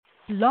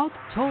Blog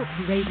Talk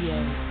Radio.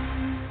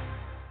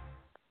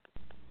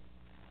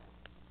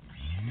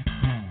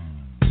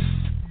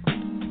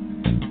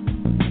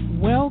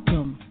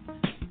 Welcome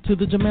to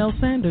the Jamelle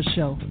Sanders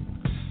Show,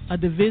 a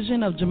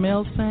division of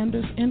Jamelle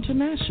Sanders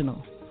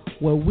International,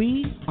 where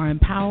we are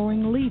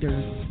empowering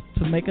leaders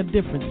to make a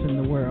difference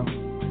in the world.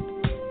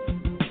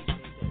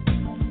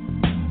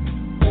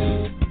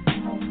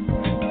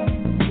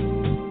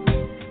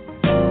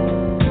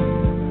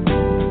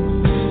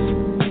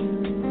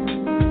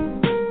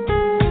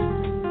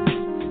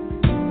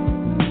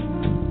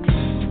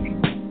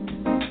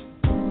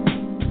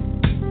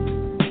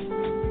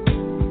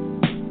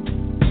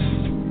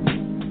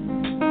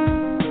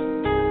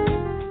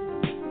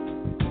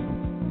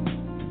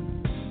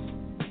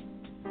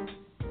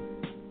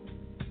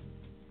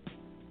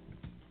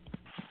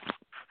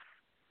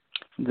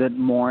 Good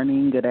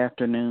morning, good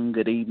afternoon,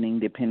 good evening,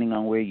 depending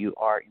on where you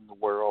are in the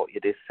world.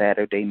 It is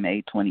Saturday,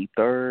 May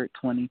 23rd,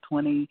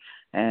 2020,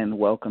 and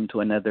welcome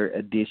to another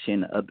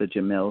edition of the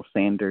Jamelle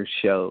Sanders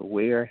Show.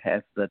 Where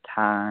has the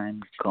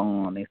time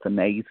gone? It's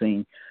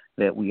amazing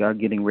that we are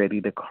getting ready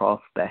to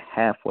cross the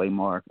halfway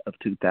mark of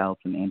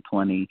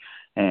 2020,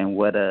 and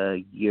what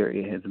a year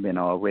it has been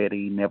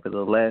already.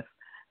 Nevertheless,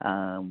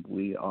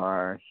 we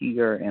are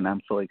here, and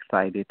I'm so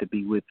excited to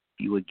be with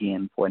you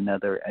again for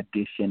another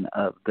edition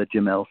of the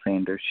Jamelle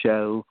Sanders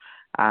Show.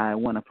 I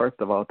want to first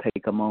of all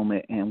take a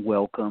moment and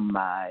welcome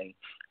my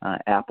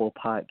Apple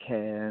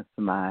Podcast,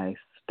 my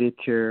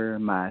Stitcher,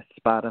 my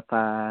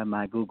Spotify,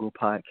 my Google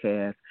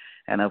Podcast,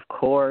 and of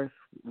course,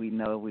 we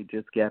know we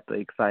just got the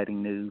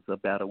exciting news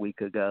about a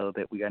week ago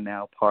that we are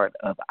now part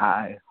of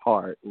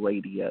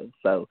iHeartRadio.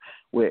 So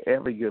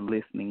wherever you're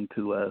listening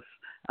to us,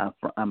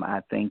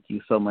 I thank you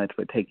so much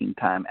for taking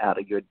time out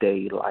of your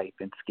day, life,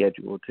 and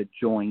schedule to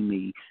join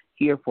me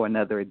here for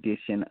another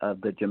edition of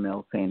the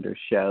Jamelle Sanders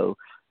Show.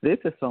 This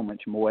is so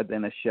much more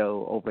than a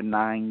show. Over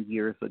 9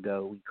 years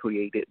ago, we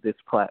created this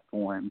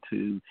platform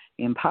to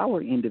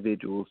empower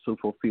individuals to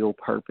fulfill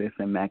purpose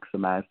and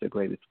maximize their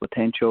greatest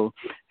potential.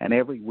 And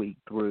every week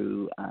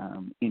through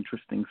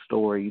interesting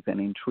stories and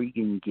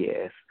intriguing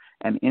guests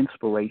and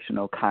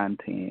inspirational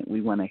content,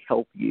 we want to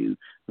help you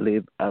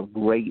live a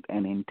great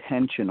and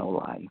intentional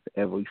life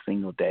every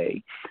single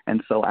day.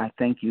 And so I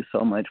thank you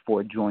so much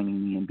for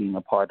joining me and being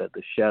a part of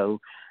the show.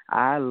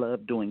 I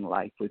love doing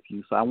life with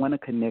you, so I want to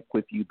connect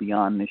with you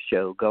beyond the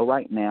show. Go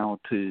right now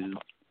to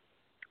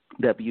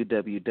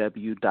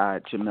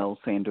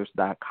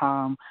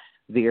www.jamellesanders.com.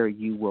 There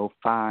you will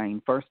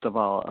find, first of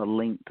all, a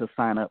link to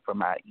sign up for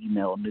my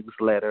email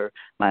newsletter.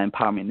 My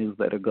empowerment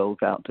newsletter goes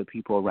out to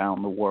people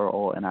around the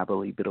world, and I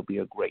believe it'll be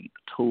a great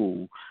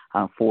tool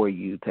for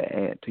you to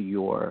add to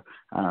your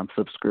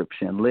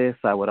subscription list.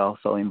 I would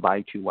also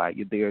invite you while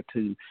you're there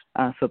to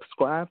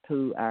subscribe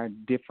to our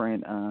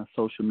different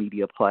social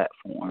media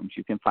platforms.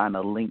 You can find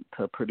a link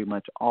to pretty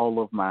much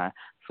all of my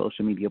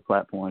social media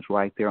platforms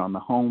right there on the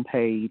home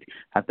page.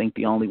 I think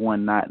the only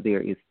one not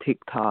there is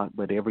TikTok,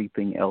 but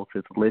everything else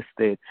is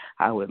listed.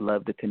 I would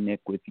love to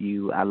connect with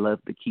you. I love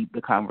to keep the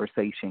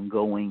conversation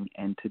going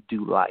and to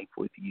do life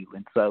with you.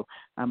 And so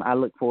I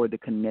look forward to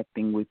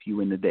connecting with you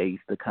in the days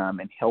to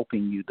come and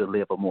helping you to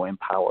live a more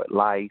empowered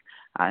life.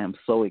 I am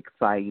so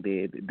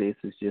excited. This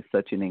is just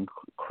such an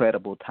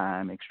incredible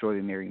time,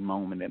 extraordinary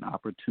moment and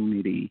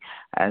opportunity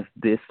as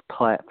this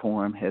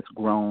platform has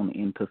grown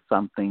into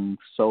something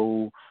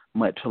so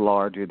much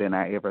larger than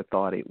I ever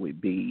thought it would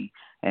be.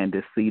 And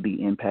to see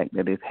the impact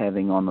that it's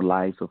having on the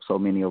lives of so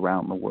many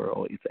around the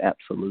world is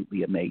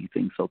absolutely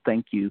amazing. So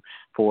thank you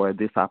for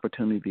this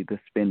opportunity to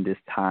spend this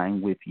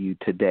time with you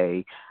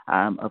today.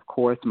 Of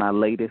course, my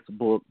latest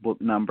book,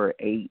 book number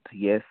 8,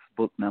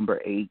 book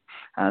number 8,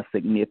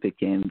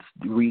 Significance,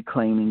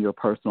 Reclaiming Your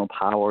Personal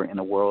Power in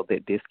a World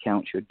That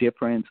Discounts Your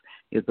Difference,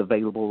 is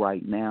available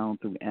right now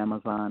through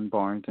Amazon,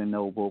 Barnes &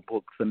 Noble,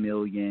 Books A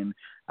Million,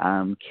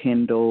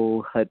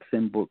 Kindle,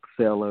 Hudson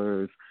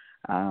Booksellers,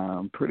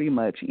 pretty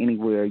much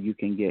anywhere you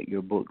can get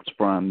your books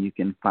from, you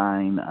can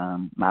find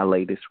my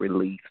latest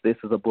release. This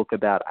is a book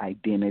about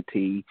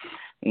identity,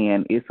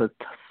 and it's a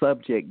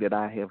subject that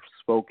I have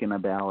spoken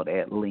about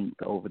at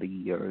length over the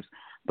years,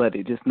 but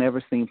it just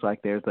never seems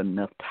like there's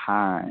enough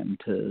time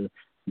to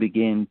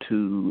begin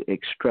to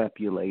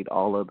extrapolate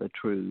all of the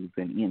truths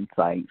and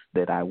insights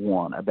that I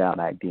want about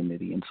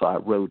identity. And so I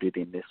wrote it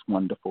in this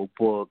wonderful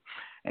book.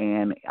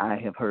 And I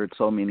have heard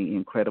so many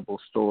incredible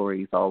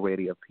stories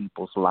already of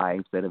people's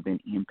lives that have been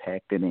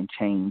impacted and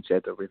changed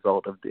as a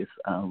result of this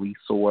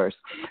resource.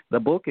 The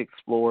book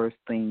explores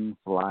things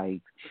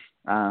like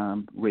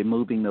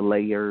removing the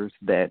layers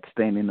that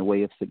stand in the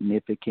way of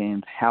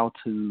significance, how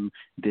to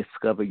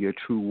discover your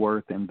true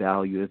worth and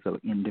value as an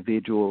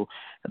individual,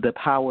 the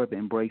power of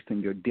embracing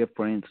your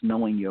difference,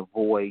 knowing your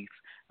voice,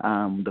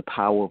 the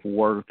power of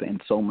worth,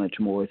 and so much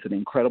more. It's an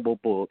incredible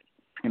book.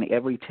 And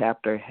every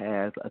chapter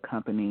has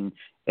accompanying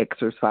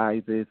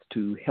exercises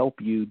to help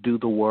you do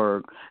the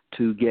work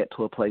to get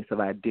to a place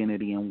of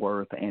identity and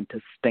worth and to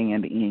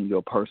stand in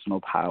your personal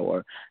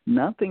power.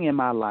 Nothing in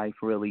my life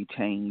really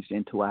changed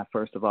until I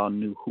first of all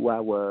knew who I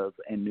was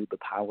and knew the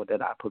power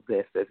that I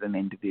possessed as an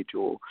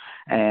individual.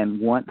 And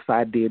once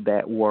I did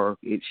that work,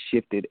 it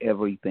shifted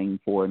everything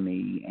for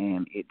me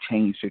and it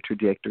changed the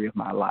trajectory of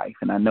my life.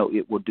 And I know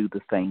it will do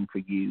the same for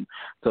you.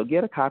 So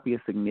get a copy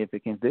of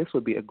Significance. This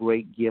would be a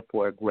great gift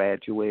for a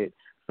graduate,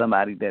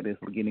 somebody that is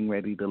getting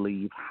ready to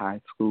leave high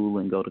school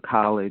and go to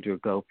college or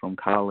go from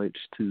college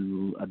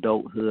to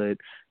adulthood.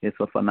 It's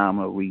a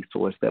phenomenal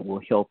resource that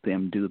will help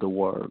them do the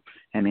work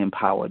and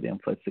empower them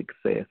for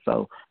success.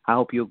 So I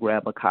hope you'll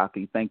grab a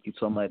copy. Thank you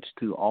so much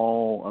to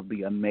all of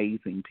the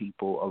amazing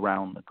people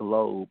around the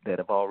globe that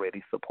have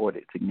already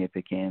supported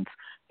Significance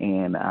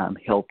and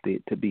helped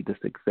it to be the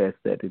success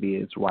that it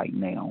is right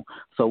now.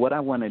 So what I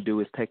want to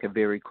do is take a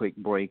very quick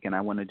break, and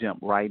I want to jump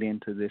right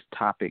into this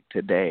topic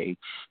today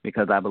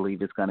because I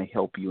believe it's going to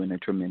help you in a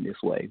tremendous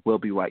way. We'll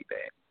be right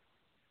back.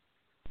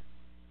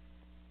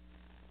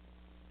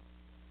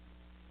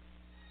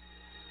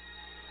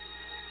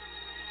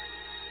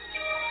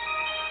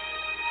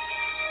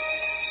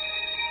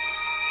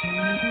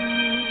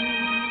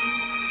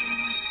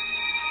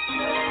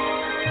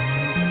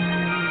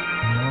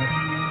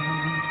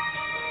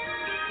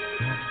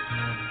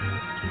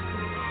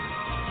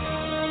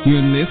 You're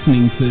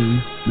listening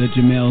to The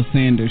Jamelle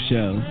Sanders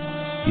Show,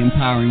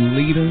 empowering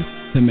leaders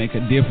to make a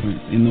difference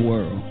in the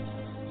world.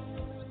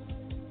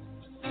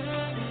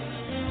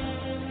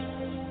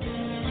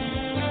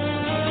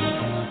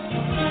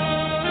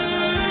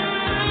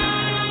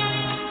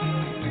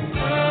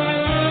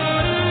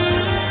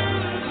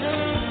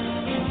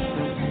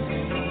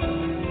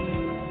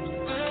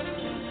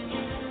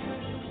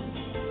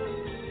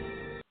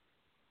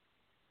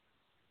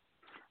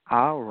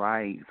 All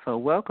right. So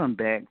welcome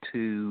back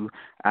to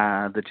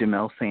the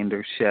Jamelle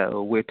Sanders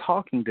Show. We're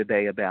talking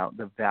today about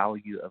the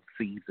value of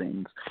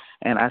seasons.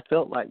 And I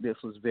felt like this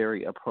was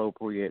very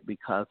appropriate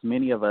because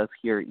many of us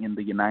here in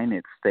the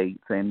United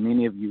States and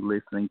many of you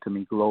listening to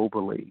me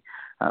globally,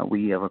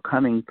 we are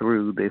coming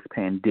through this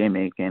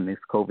pandemic and this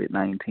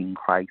COVID-19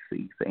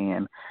 crisis.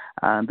 And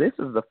this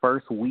is the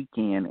first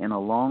weekend in a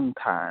long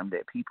time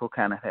that people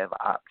kind of have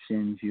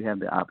options. You have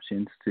the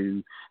options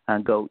to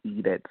go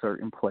eat at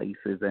certain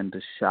places and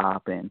to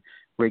shop, and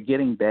we're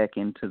getting back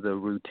into the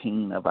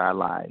routine of our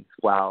lives.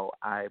 While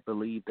I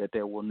believe that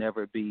there will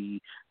never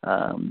be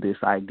this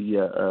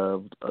idea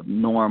of a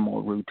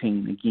normal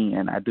routine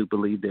again, I do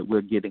believe that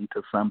we're getting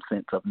to some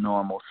sense of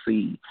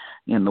normalcy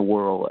in the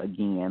world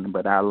again,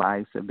 but our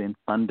lives have been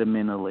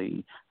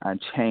fundamentally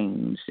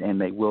changed, and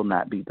they will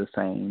not be the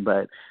same.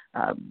 But,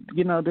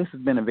 this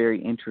has been a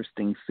very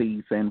interesting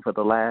season. For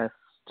the last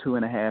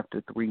 2.5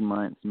 to 3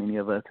 months, many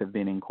of us have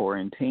been in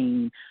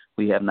quarantine.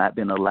 We have not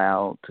been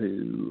allowed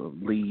to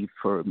leave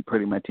for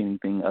pretty much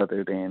anything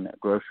other than a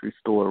grocery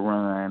store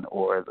run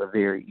or the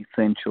very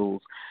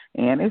essentials.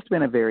 And it's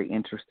been a very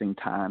interesting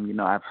time.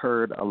 I've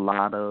heard a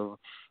lot of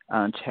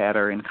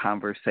chatter and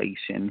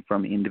conversation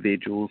from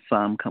individuals,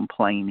 some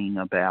complaining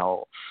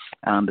about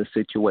the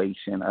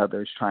situation,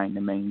 others trying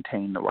to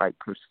maintain the right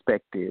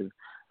perspective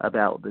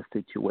about the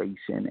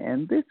situation.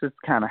 And this is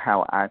kind of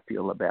how I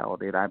feel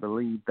about it. I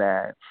believe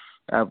that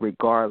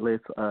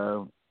regardless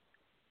of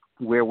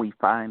where we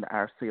find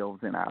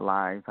ourselves in our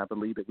lives, I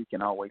believe that we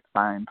can always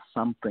find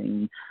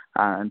something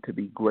to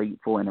be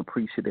grateful and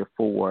appreciative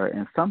for,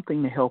 and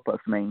something to help us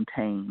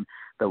maintain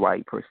the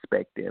right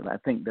perspective. I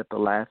think that the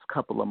last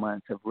couple of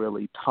months have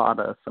really taught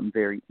us some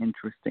very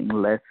interesting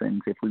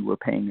lessons if we were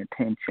paying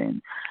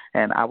attention,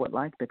 and I would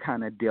like to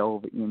kind of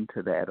delve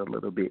into that a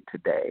little bit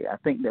today. I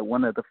think that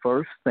one of the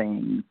first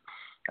things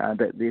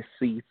that this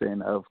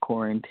season of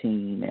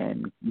quarantine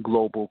and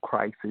global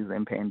crisis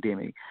and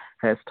pandemic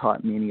has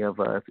taught many of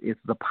us is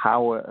the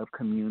power of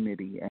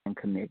community and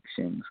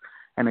connections.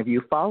 And if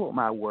you follow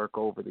my work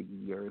over the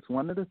years,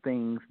 one of the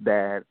things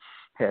that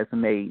has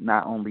made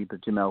not only the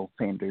Jamelle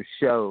Sanders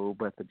Show,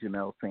 but the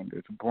Jamelle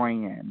Sanders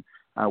brand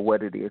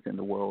what it is in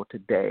the world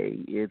today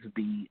is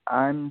the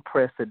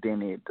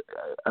unprecedented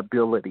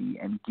ability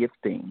and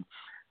gifting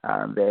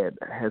that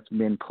has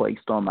been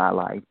placed on my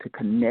life to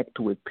connect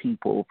with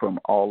people from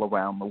all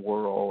around the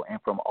world and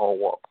from all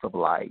walks of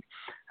life.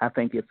 I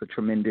think it's a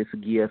tremendous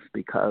gift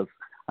because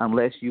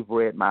unless you've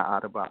read my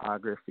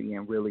autobiography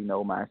and really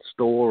know my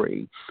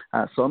story,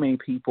 so many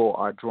people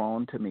are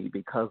drawn to me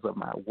because of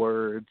my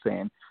words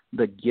and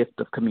the gift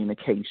of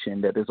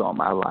communication that is on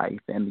my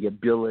life and the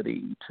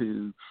ability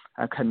to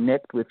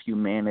connect with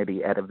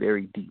humanity at a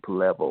very deep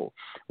level.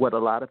 What a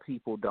lot of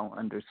people don't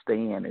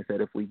understand is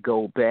that if we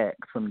go back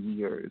some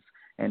years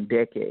and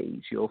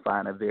decades, you'll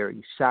find a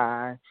very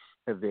shy,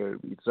 a very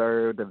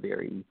reserved, a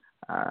very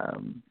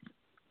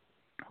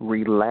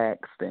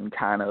relaxed and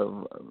kind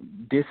of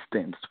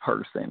distanced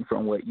person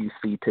from what you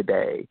see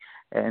today.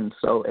 And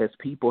so as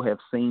people have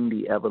seen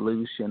the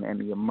evolution and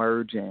the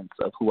emergence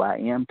of who I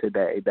am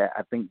today, that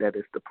I think that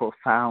is the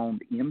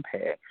profound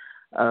impact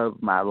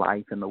of my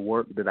life and the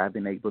work that I've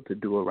been able to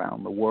do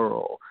around the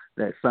world,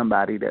 that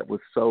somebody that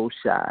was so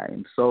shy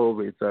and so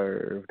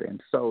reserved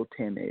and so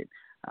timid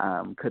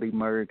could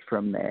emerge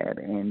from that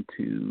and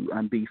to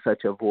be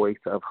such a voice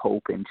of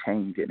hope and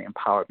change and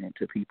empowerment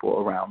to people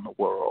around the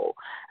world.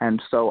 And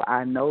so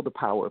I know the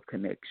power of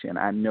connection.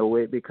 I know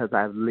it because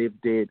I've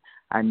lived it.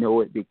 I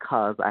know it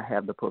because I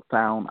have the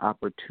profound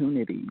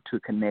opportunity to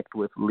connect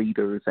with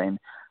leaders and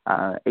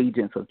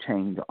agents of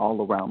change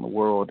all around the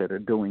world that are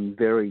doing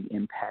very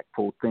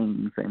impactful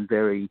things and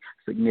very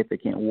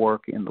significant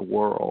work in the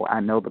world. I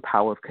know the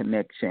power of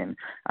connection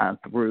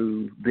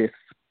through this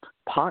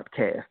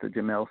podcast, the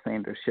Jamelle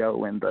Sanders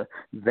Show, and the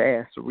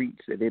vast reach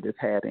that it has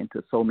had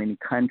into so many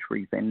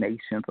countries and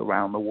nations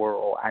around the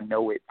world. I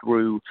know it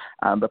through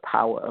the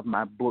power of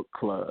my book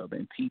club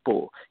and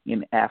people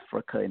in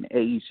Africa and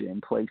Asia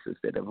and places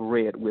that have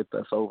read with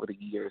us over the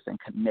years and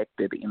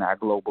connected in our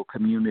global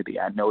community.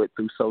 I know it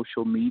through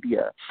social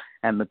media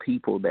and the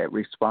people that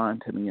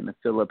respond to me in the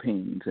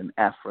Philippines and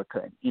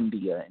Africa and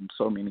India and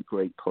so many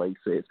great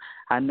places.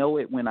 I know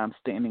it when I'm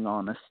standing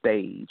on a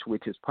stage,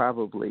 which is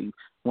probably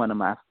one of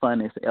my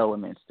funnest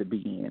elements to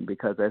be in,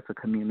 because as a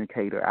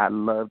communicator, I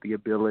love the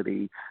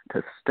ability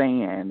to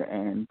stand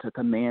and to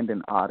command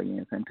an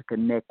audience and to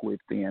connect with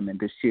them and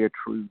to share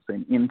truths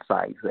and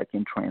insights that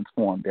can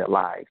transform their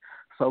lives.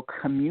 So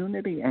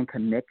community and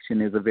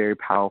connection is a very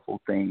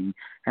powerful thing,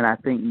 and I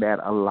think that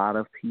a lot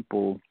of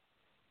people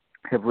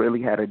have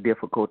really had a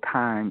difficult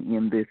time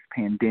in this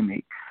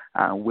pandemic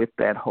with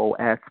that whole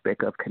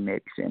aspect of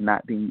connection,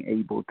 not being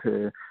able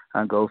to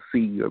go see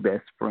your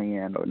best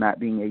friend, or not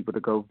being able to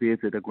go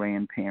visit a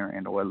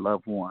grandparent or a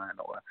loved one,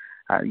 or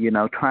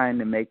trying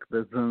to make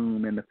the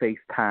Zoom and the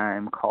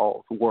FaceTime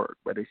calls work,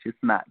 but it's just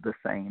not the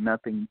same.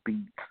 Nothing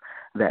beats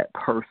that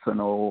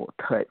personal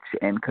touch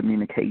and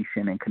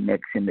communication and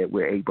connection that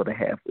we're able to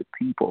have with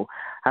people.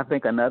 I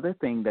think another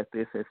thing that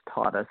this has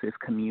taught us is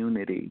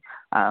community.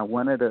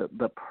 One of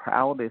the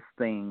proudest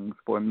things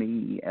for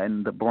me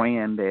and the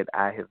brand that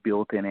I have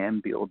built and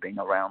am building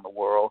around the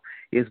world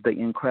is the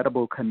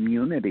incredible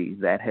community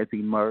that has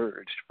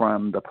emerged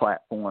from the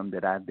platform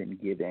that I've been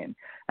given,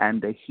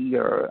 and to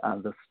hear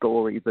the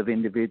stories of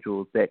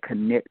individuals that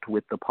connect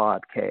with the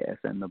podcast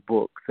and the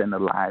books and the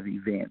live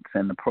events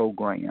and the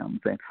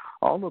programs and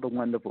all of the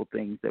wonderful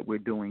things that we're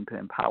doing to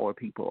empower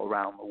people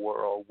around the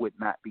world would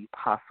not be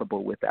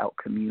possible without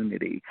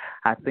community.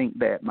 I think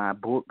that my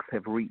books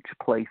have reached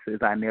places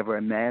I never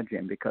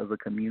imagined because of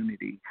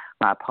community.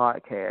 My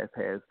podcast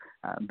has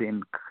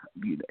been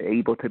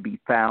able to be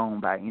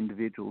found by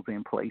individuals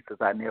in places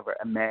I never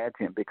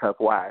imagined because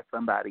why?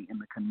 Somebody in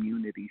the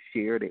community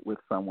shared it with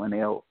someone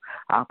else.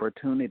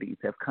 Opportunities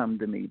have come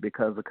to me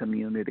because of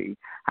community.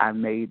 I've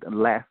made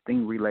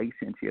lasting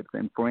relationships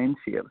and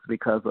friendships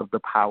because of the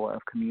power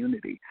of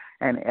community.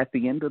 And at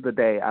the end of the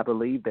day, I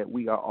believe that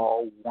we are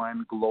all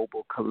one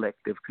global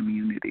collective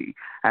community,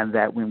 and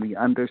that when we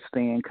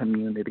understand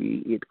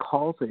community, it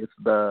causes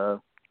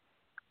the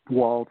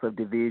walls of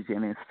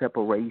division and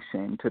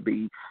separation to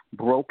be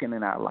broken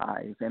in our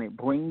lives, and it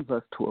brings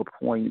us to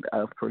a point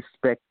of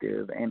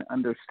perspective and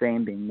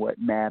understanding what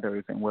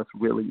matters and what's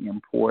really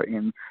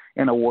important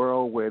in a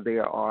world where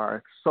there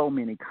are so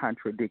many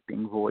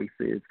contradicting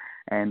voices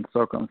and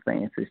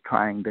circumstances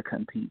trying to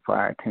compete for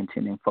our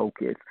attention and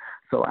focus.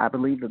 So I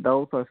believe that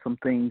those are some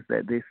things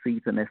that this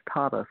season has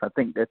taught us. I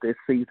think that this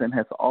season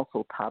has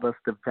also taught us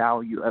the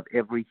value of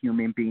every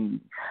human being.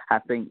 I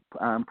think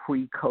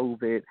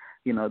pre-COVID,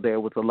 there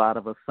was a lot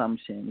of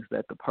assumptions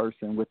that the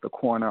person with the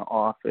corner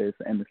office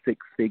and the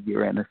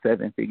six-figure and the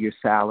seven-figure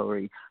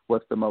salary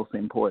was the most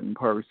important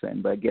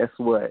person. But guess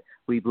what?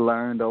 We've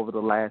learned over the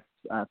last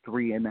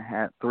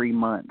 3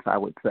 months, I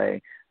would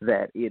say,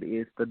 that it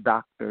is the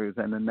doctors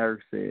and the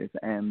nurses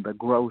and the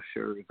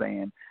grocers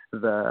and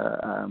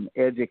the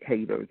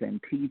educators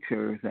and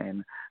teachers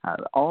and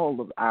all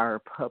of our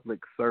public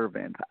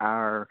servants,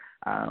 our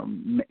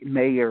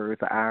mayors,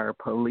 our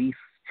police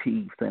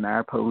chiefs and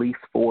our police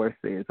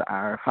forces,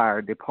 our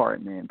fire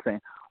departments, and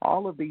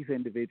all of these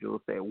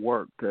individuals that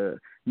work to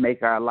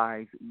make our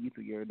lives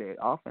easier that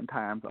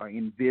oftentimes are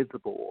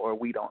invisible or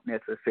we don't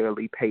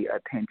necessarily pay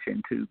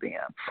attention to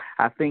them.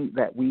 I think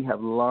that we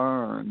have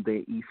learned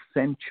the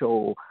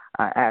essential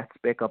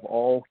aspect of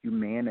all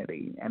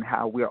humanity and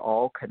how we're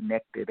all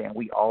connected and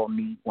we all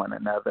need one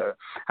another.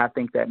 I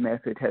think that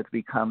message has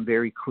become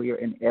very clear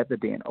and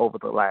evident over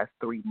the last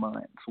 3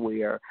 months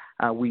where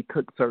we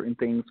took certain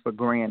things for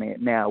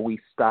granted. Now we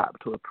stop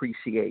to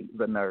appreciate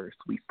the nurse.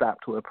 We stop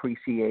to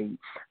appreciate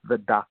the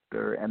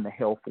doctor and the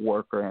health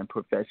worker and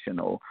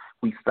professional.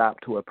 We stop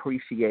to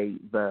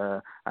appreciate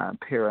the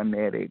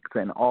paramedics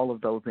and all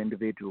of those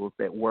individuals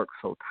that work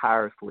so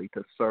tirelessly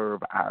to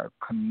serve our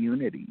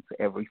communities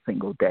every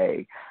single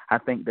day. I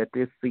think that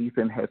this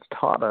season has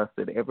taught us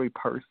that every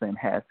person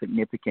has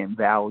significant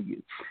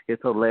value.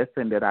 It's a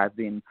lesson that I've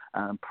been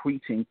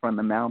preaching from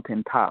the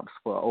mountaintops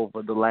for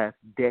over the last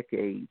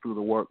decade through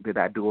the work that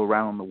I do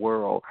around the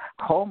world,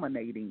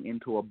 culminating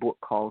into a book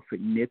called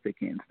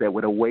Significance that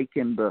would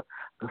awaken the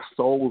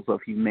souls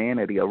of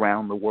humanity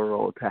around the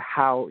world to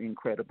how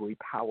incredibly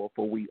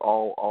powerful we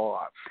all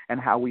are, and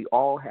how we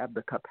all have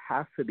the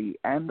capacity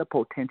and the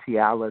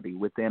potentiality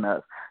within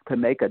us to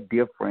make a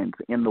difference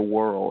in the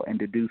world and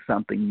to do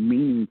something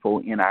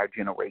meaningful in our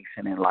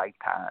generation and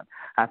lifetime.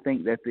 I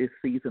think that this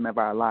season of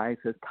our lives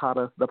has taught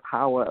us the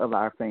power of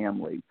our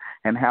families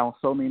and how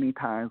so many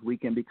times we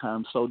can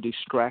become so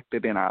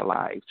distracted in our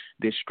lives,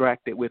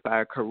 distracted with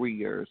our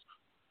careers,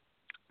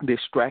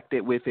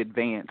 distracted with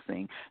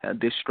advancing,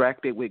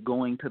 distracted with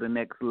going to the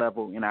next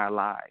level in our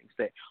lives,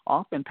 that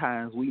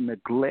oftentimes we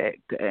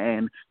neglect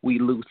and we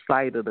lose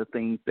sight of the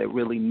things that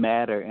really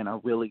matter and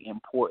are really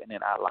important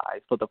in our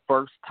lives. For the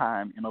first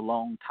time in a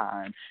long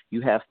time,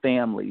 you have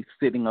families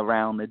sitting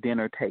around the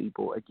dinner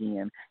table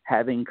again,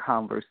 having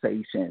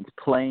conversations,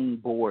 playing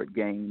board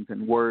games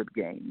and word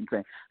games.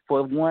 And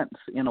for once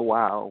in a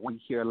while, we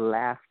hear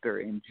laughter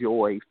and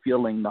joy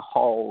filling the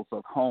halls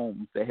of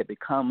homes that have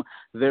become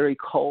very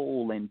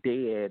cold and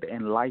dead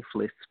and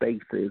lifeless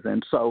spaces.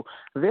 And so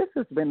this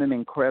has been an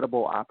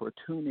incredible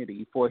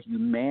opportunity for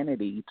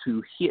humanity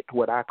to hit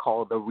what I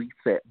call the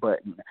reset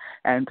button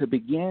and to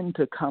begin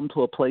to come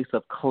to a place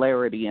of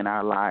clarity in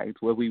our lives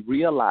where we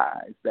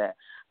realize that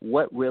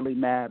what really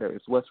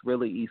matters, what's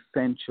really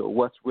essential,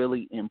 what's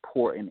really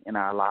important in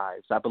our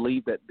lives. I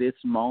believe that this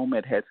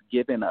moment has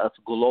given us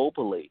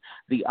globally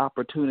the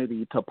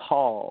opportunity to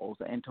pause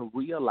and to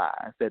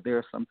realize that there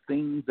are some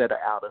things that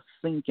are out of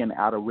sync and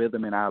out of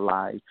rhythm in our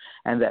lives,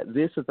 and that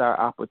this is our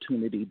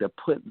opportunity to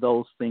put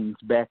those things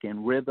back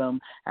in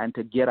rhythm and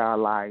to get our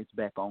lives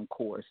back on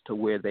course to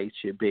where they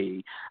should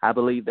be. I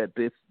believe that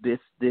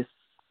this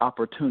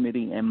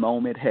opportunity and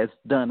moment has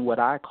done what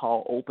I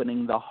call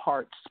opening the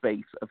heart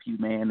space of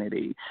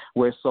humanity,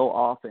 where so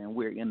often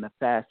we're in the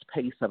fast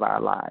pace of our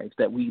lives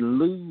that we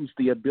lose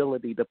the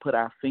ability to put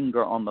our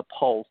finger on the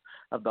pulse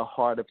of the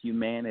heart of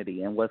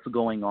humanity and what's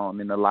going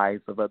on in the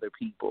lives of other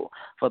people.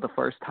 For the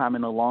first time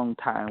in a long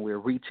time, we're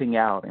reaching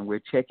out and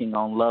we're checking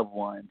on loved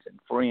ones and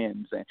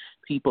friends and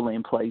people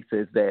in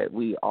places that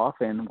we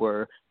often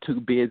were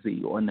too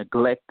busy or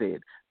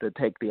neglected to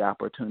take the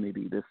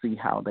opportunity to see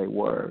how they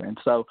were. And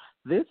so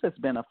this has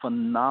been a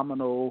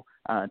phenomenal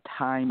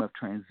time of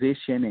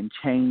transition and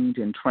change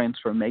and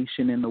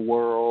transformation in the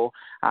world.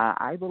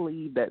 I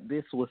believe that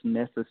this was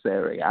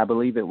necessary. I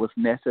believe it was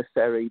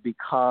necessary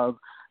because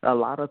a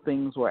lot of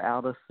things were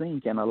out of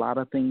sync and a lot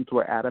of things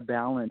were out of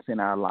balance in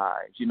our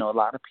lives. You know, a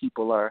lot of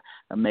people are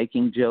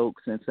making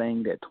jokes and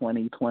saying that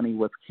 2020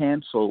 was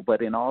canceled,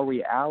 but in all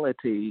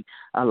reality,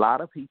 a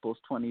lot of people's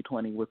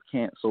 2020 was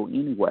canceled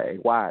anyway.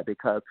 Why?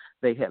 Because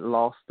they had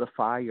lost the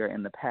fire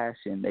and the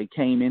passion. They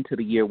came into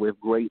the year with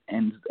great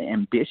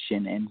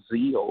ambition and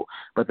zeal,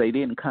 but they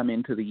didn't come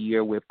into the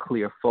year with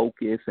clear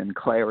focus and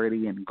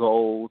clarity and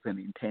goals and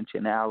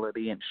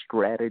intentionality and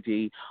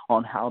strategy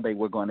on how they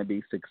were going to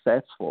be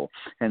successful.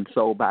 And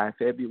so by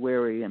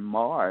February and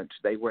March,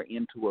 they were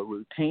into a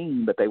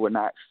routine, but they were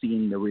not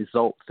seeing the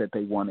results that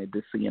they wanted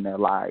to see in their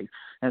lives.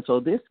 And so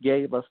this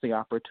gave us the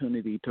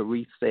opportunity to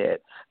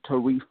reset, to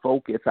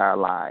refocus our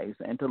lives,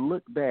 and to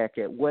look back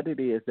at what it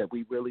is that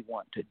we really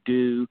want to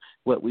do,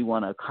 what we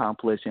want to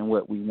accomplish, and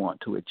what we want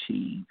to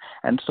achieve.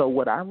 And so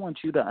what I want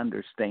you to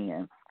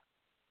understand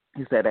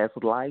is that as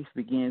life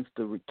begins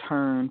to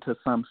return to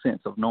some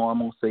sense of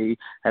normalcy,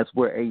 as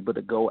we're able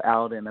to go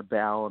out and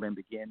about and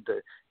begin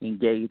to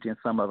engage in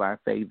some of our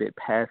favorite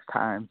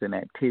pastimes and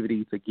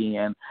activities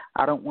again,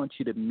 I don't want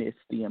you to miss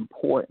the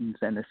importance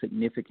and the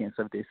significance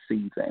of this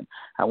season.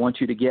 I want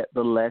you to get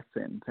the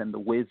lessons and the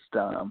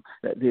wisdom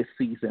that this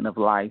season of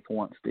life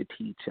wants to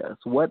teach us.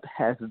 What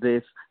has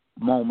this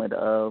moment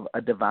of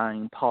a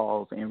divine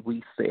pause and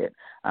reset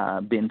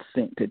been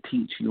sent to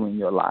teach you in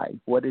your life?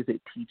 What is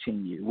it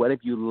teaching you? What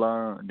have you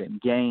learned and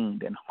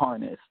gained and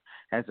harnessed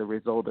as a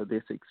result of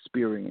this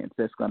experience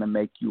that's going to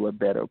make you a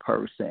better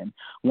person?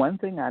 One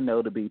thing I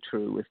know to be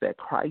true is that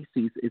crisis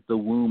is the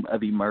womb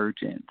of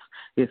emergence.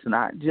 It's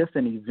not just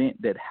an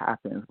event that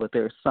happens, but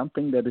there's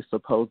something that is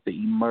supposed to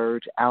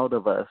emerge out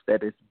of us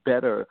that is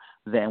better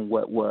than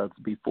what was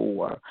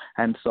before.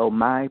 And so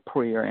my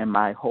prayer and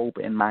my hope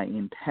and my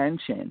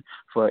intention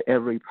for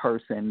every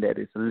person that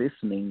is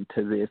listening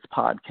to this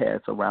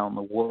podcast around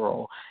the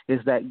world is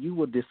that you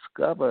will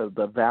discover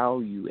the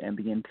value and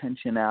the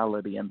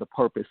intentionality and the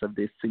purpose of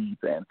this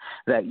season,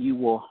 that you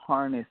will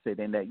harness it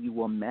and that you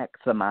will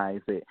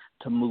maximize it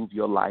to move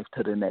your life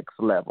to the next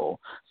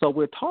level. So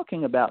we're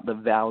talking about the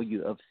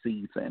value of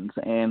seasons,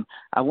 and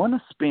I want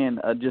to spend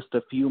just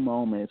a few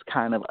moments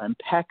kind of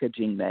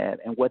unpackaging that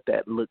and what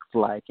that looks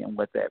like and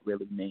what that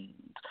really means.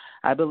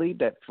 I believe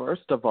that,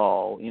 first of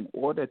all, in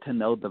order to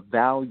know the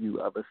value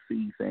of a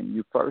season,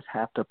 you first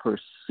have to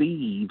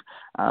perceive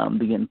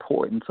the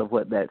importance of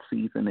what that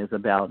season is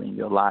about in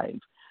your life.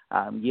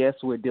 Yes,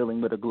 we're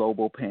dealing with a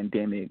global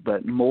pandemic,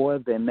 but more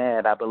than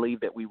that, I believe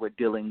that we were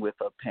dealing with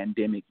a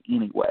pandemic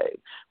anyway.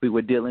 We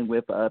were dealing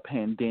with a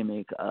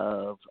pandemic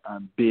of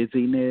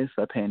busyness,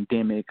 a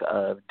pandemic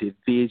of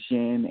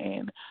division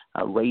and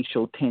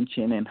racial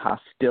tension and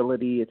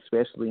hostility,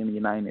 especially in the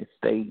United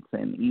States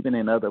and even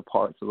in other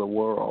parts of the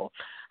world.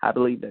 I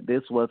believe that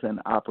this was an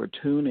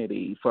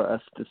opportunity for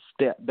us to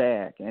step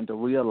back and to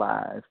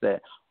realize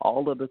that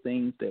all of the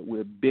things that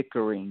we're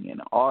bickering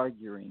and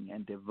arguing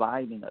and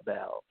dividing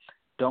about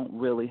don't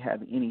really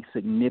have any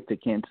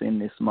significance in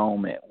this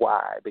moment.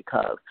 Why?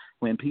 Because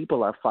when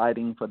people are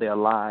fighting for their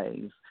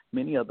lives,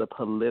 many of the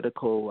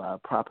political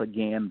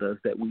propagandas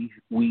that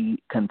we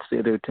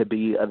consider to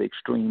be of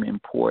extreme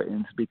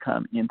importance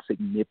become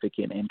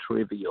insignificant and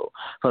trivial.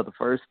 For the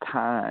first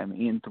time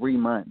in 3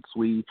 months,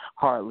 we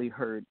hardly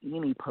heard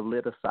any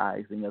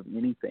politicizing of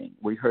anything.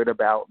 We heard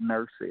about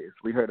nurses.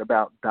 We heard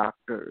about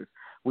doctors.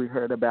 We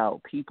heard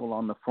about people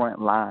on the front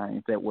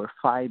lines that were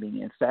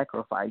fighting and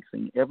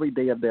sacrificing every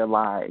day of their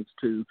lives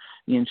to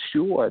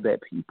ensure that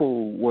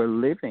people were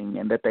living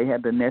and that they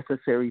had the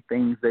necessary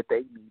things that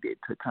they needed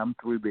to come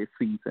through this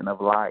season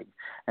of life.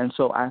 And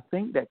so I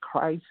think that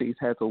crisis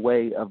has a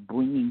way of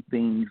bringing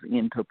things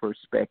into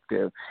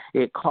perspective.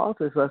 It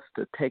causes us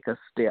to take a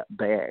step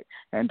back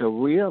and to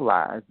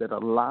realize that a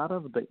lot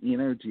of the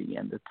energy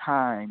and the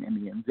time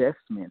and the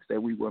investments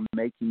that we were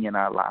making in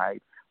our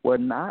lives were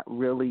not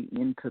really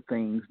into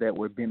things that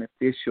were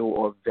beneficial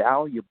or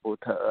valuable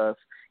to us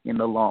in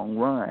the long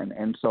run.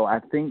 And so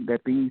I think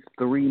that these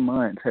 3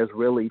 months has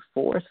really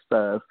forced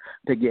us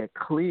to get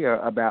clear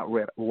about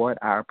what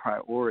our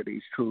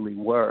priorities truly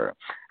were.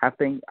 I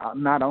think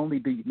not only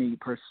do you need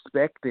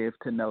perspective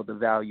to know the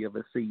value of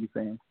a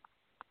season,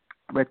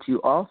 but you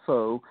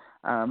also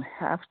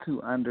have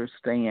to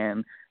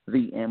understand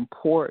the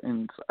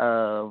importance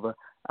of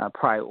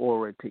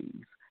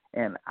priorities.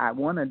 And I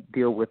want to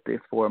deal with this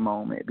for a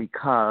moment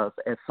because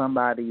as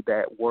somebody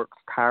that works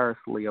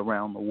tirelessly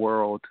around the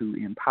world to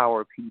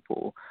empower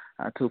people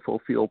to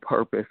fulfill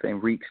purpose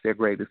and reach their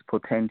greatest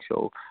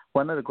potential,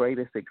 one of the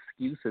greatest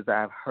excuses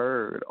I've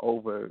heard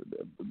over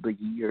the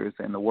years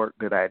and the work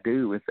that I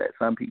do is that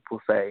some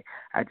people say,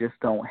 I just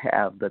don't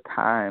have the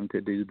time to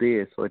do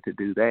this or to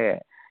do that.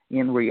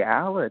 In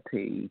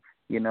reality,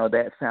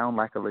 that sounds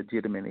like a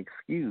legitimate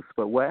excuse,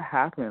 but what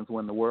happens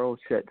when the world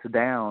shuts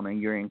down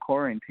and you're in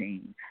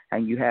quarantine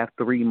and you have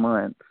 3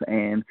 months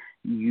and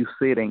you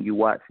sit and you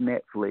watch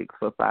Netflix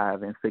for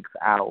 5 and 6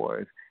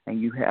 hours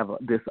and you have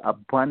this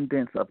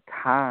abundance of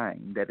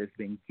time that has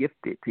been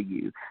gifted to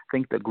you? I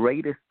think the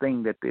greatest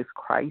thing that this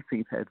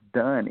crisis has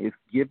done is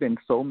given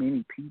so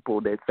many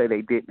people that say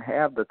they didn't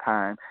have the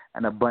time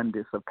an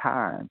abundance of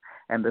time.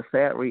 And the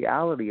sad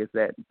reality is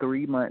that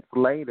 3 months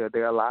later,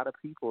 there are a lot of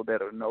people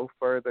that are no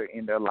further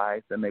in their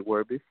lives than they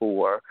were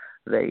before.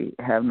 They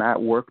have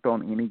not worked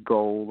on any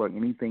goal or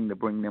anything to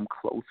bring them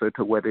closer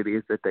to what it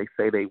is that they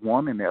say they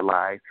want in their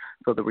life.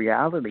 So the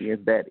reality is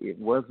that it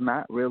was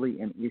not really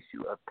an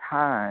issue of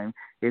time.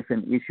 It's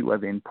an issue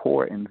of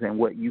importance and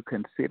what you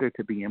consider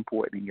to be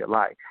important in your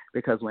life.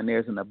 Because when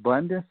there's an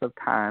abundance of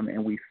time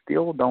and we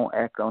still don't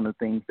act on the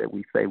things that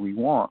we say we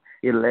want,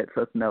 it lets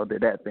us know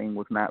that that thing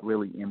was not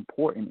really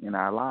important in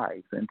our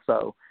lives. And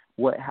so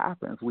what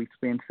happens? We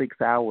spend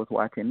 6 hours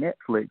watching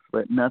Netflix,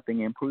 but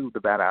nothing improved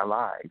about our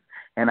lives.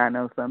 And I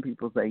know some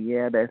people say,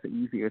 yeah, that's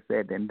easier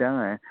said than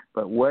done,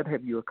 but what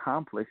have you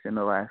accomplished in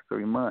the last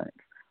 3 months?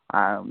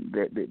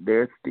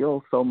 There's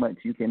still so much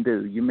you can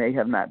do. You may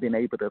have not been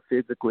able to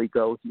physically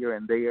go here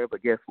and there,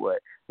 but guess what?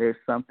 There's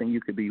something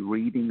you could be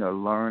reading or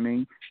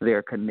learning. There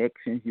are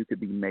connections you could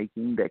be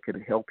making that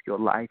could help your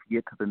life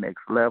get to the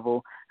next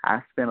level.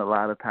 I spent a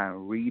lot of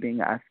time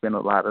reading. I spent a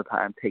lot of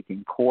time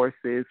taking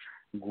courses,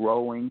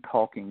 growing,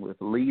 talking with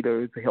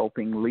leaders,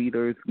 helping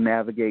leaders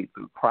navigate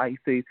through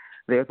crises.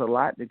 There's a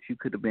lot that you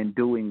could have been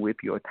doing with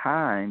your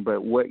time,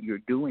 but what you're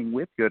doing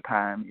with your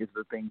time is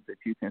the things that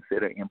you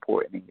consider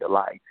important in your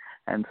life.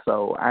 And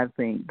so I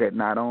think that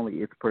not only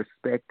is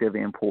perspective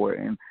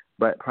important,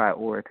 but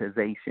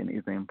prioritization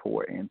is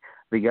important.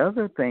 The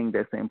other thing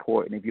that's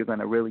important, if you're going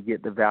to really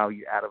get the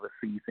value out of a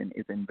season,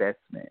 is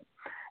investment.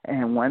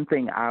 And one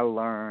thing I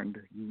learned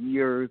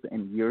years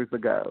and years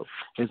ago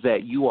is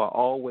that you are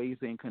always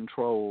in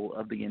control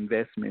of the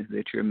investments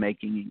that you're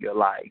making in your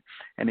life.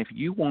 And if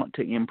you want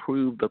to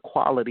improve the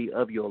quality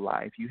of your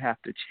life, you have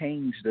to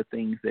change the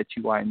things that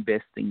you are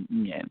investing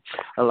in.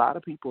 A lot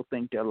of people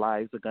think their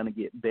lives are going to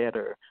get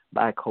better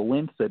by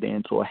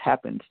coincidence or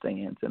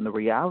happenstance. And the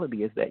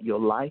reality is that your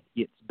life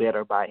gets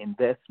better by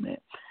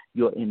investment.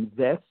 Your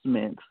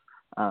investments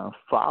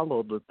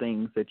follow the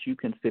things that you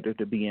consider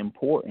to be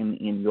important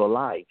in your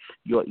life.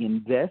 Your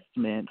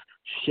investments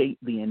shape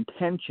the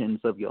intentions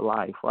of your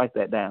life. Write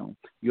that down.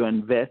 Your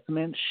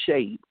investments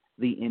shape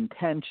the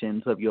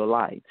intentions of your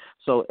life.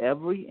 So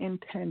every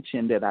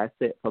intention that I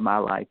set for my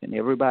life, and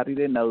everybody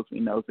that knows me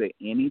knows that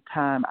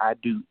anytime I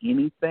do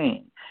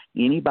anything,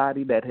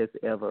 anybody that has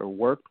ever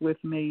worked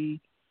with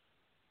me,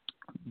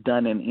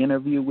 done an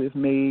interview with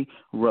me,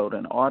 wrote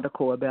an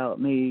article about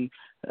me,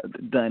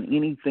 done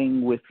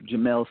anything with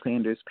Jamelle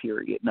Sanders,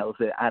 period, knows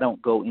that I don't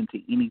go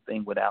into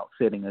anything without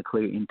setting a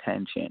clear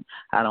intention.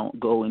 I don't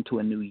go into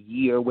a new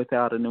year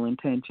without a new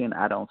intention.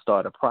 I don't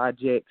start a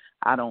project.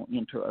 I don't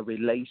enter a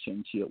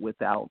relationship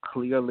without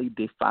clearly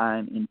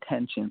defined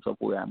intentions of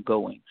where I'm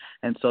going.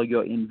 And so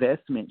your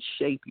investments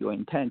shape your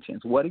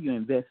intentions. What are you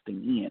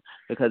investing in?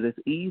 Because it's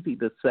easy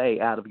to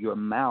say out of your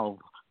mouth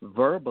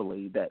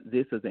verbally that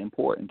this is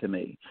important to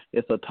me.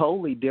 It's a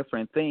totally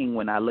different thing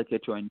when I look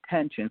at your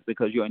intentions,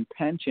 because your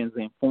intentions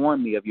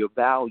inform me of your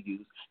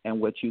values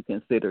and what you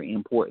consider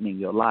important in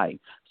your life.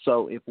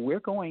 So if we're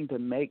going to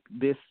make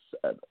this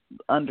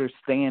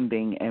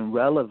understanding and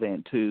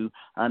relevant to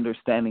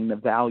understanding the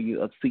value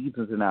of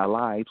seasons in our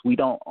lives, we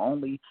don't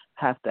only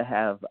have to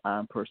have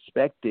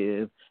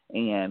perspective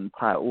and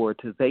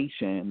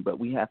prioritization, but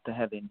we have to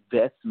have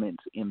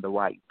investments in the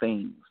right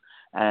things.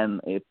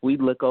 And if we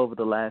look over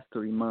the last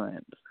 3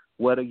 months,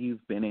 what have you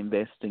been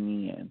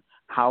investing in?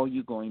 How are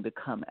you going to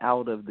come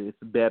out of this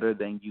better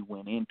than you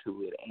went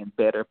into it, and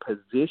better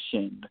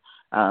positioned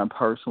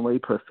personally,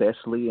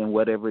 professionally, and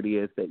whatever it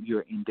is that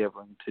you're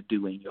endeavoring to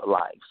do in your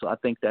life? So I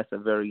think that's a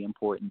very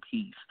important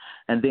piece.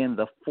 And then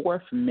the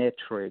fourth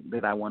metric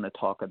that I want to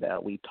talk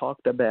about, we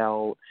talked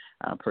about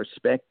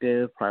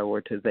perspective,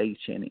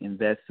 prioritization,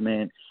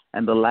 investment,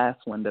 and the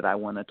last one that I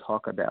want to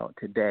talk about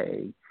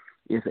today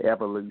is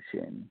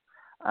evolution.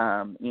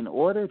 In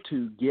order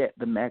to get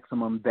the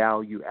maximum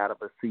value out of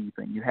a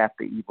season, you have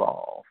to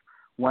evolve.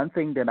 One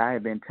thing that I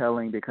have been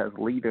telling, because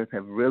leaders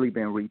have really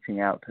been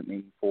reaching out to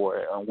me for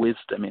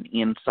wisdom and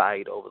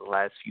insight over the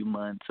last few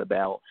months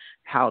about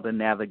how to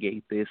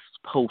navigate this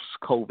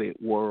post-COVID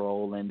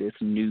world and this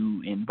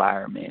new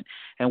environment.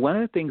 And one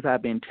of the things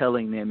I've been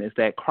telling them is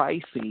that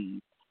crises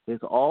is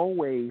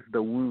always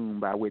the womb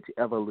by which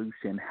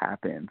evolution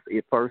happens.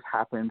 It first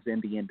happens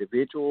in the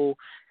individual,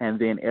 and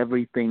then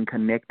everything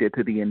connected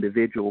to the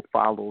individual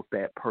follows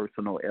that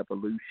personal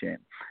evolution.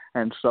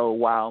 And so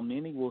while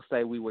many will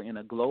say we were in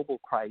a global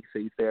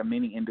crisis, there are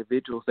many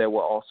individuals that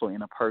were also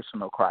in a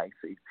personal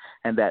crisis,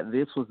 and that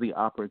this was the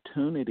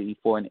opportunity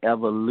for an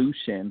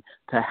evolution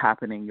to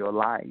happen in your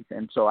life.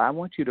 And so I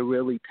want you to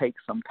really take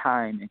some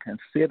time and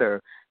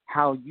consider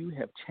how you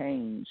have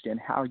changed and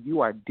how you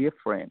are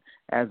different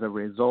as a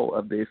result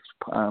of this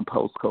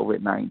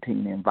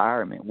post-COVID-19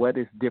 environment. What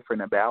is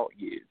different about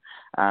you?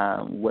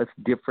 What's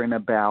different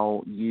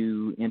about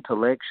you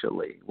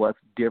intellectually? What's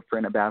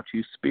different about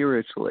you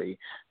spiritually?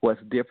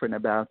 What's different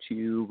about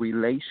you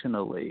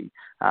relationally,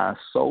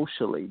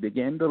 socially?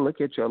 Begin to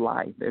look at your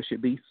life. There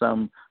should be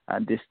some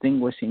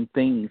distinguishing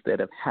things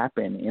that have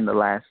happened in the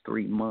last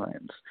 3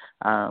 months.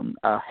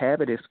 A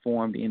habit is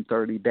formed in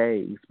 30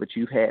 days, but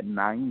you've had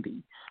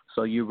 90.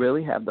 So you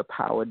really have the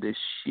power to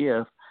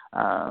shift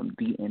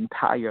the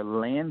entire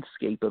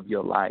landscape of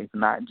your life,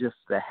 not just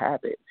the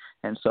habit.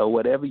 And so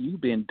whatever you've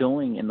been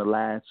doing in the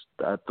last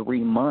 3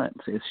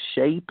 months is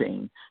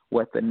shaping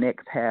what the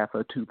next half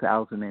of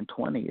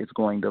 2020 is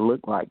going to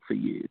look like for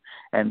you.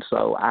 And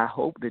so I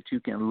hope that you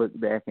can look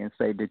back and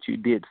say that you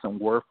did some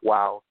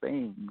worthwhile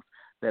things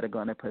that are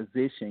going to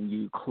position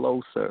you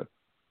closer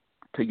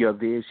to your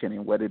vision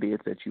and what it is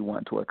that you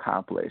want to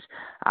accomplish.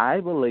 I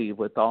believe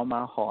with all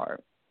my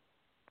heart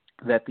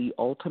that the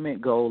ultimate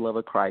goal of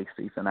a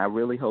crisis, and I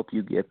really hope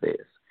you get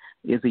this,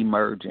 is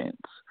emergence,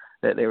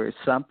 that there is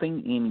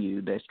something in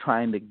you that's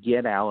trying to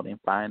get out and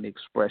find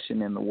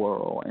expression in the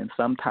world, and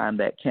sometimes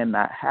that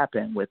cannot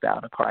happen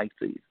without a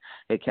crisis.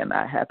 It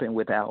cannot happen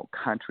without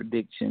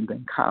contradictions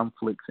and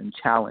conflicts and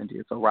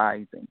challenges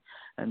arising.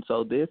 And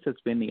so this has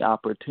been the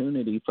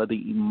opportunity for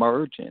the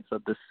emergence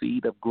of the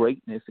seed of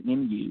greatness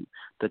in you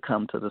to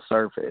come to the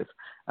surface.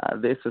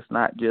 This is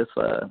not just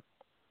a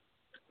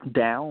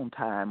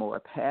downtime or a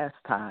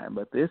pastime,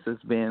 but this has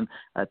been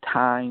a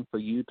time for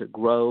you to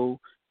grow,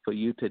 for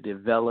you to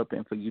develop,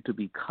 and for you to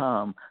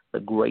become the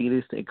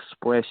greatest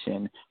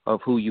expression of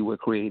who you were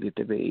created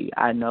to be.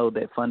 I know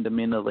that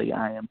fundamentally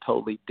I am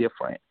totally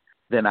different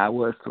than I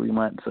was 3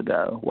 months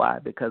ago. Why?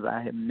 Because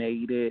I have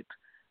made it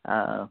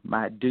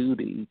my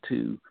duty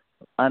to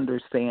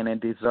understand and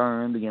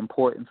discern the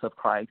importance of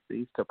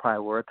crises, to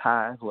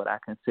prioritize what I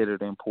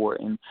considered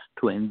important,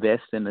 to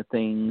invest in the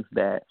things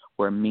that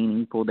were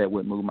meaningful, that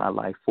would move my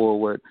life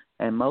forward,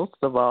 and most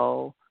of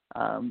all,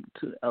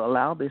 to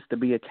allow this to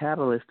be a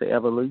catalyst to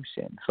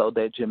evolution so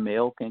that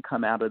Jamelle can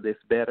come out of this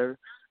better.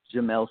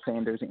 Jamelle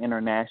Sanders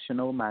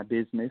International, my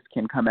business,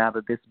 can come out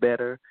of this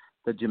better.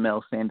 The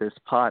Jamelle Sanders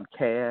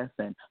podcast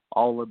and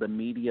all of the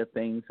media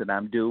things that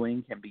I'm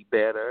doing can be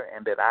better,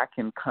 and that I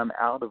can come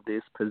out of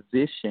this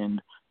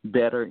positioned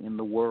better in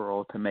the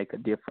world to make a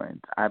difference.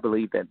 I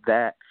believe that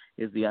that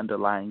is the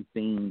underlying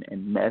theme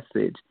and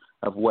message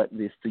of what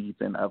this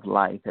season of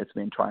life has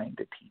been trying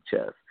to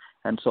teach us.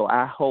 And so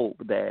I hope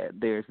that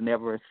there's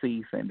never a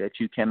season that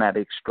you cannot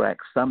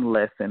extract some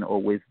lesson or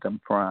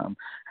wisdom from.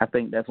 I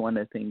think that's one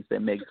of the things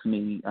that makes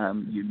me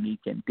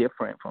unique and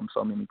different from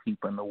so many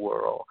people in the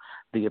world,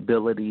 the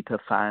ability to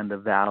find the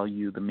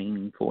value, the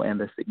meaningful, and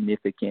the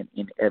significant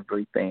in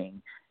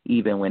everything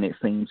even when it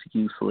seems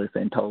useless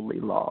and totally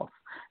lost.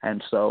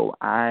 And so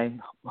I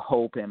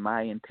hope, and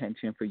my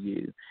intention for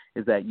you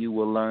is that you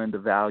will learn the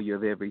value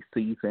of every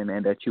season,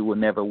 and that you will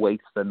never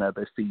waste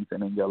another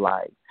season in your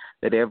life,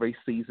 that every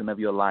season of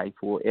your life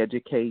will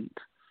educate,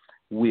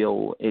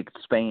 will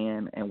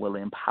expand, and will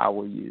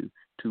empower you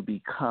to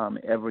become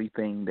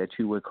everything that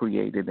you were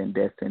created and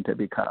destined to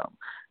become.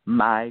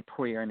 My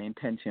prayer and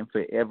intention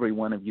for every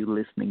one of you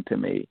listening to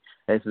me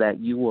is that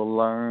you will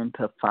learn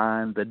to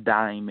find the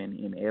diamond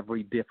in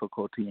every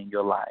difficulty in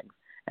your life,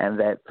 and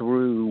that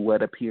through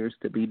what appears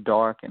to be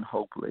dark and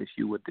hopeless,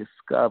 you would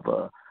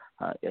discover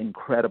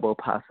incredible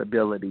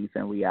possibilities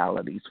and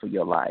realities for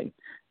your life.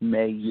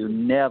 May you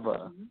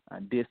never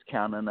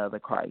discount another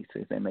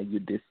crisis, and may you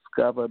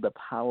discover the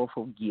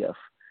powerful gift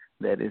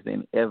that is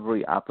in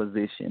every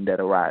opposition that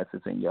arises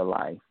in your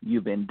life.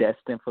 You've been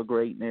destined for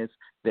greatness.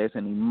 There's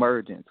an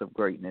emergence of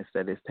greatness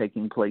that is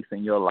taking place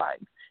in your life,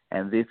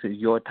 and this is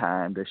your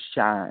time to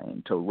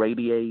shine, to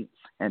radiate,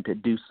 and to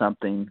do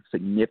something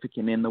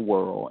significant in the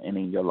world and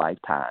in your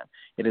lifetime.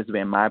 It has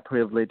been my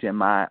privilege and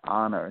my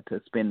honor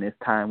to spend this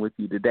time with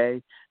you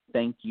today.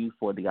 Thank you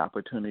for the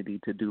opportunity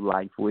to do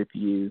life with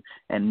you.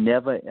 And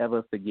never,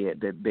 ever forget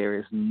that there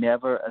is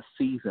never a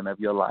season of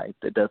your life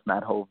that does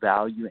not hold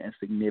value and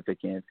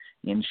significance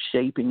in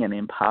shaping and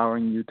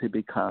empowering you to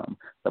become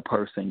the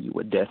person you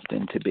were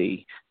destined to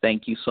be.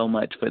 Thank you so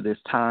much for this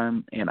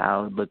time, and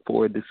I'll look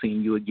forward to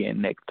seeing you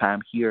again next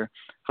time here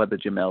for the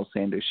Jamelle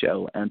Sanders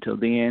Show. Until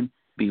then,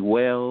 be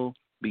well,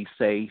 be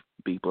safe,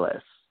 be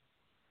blessed.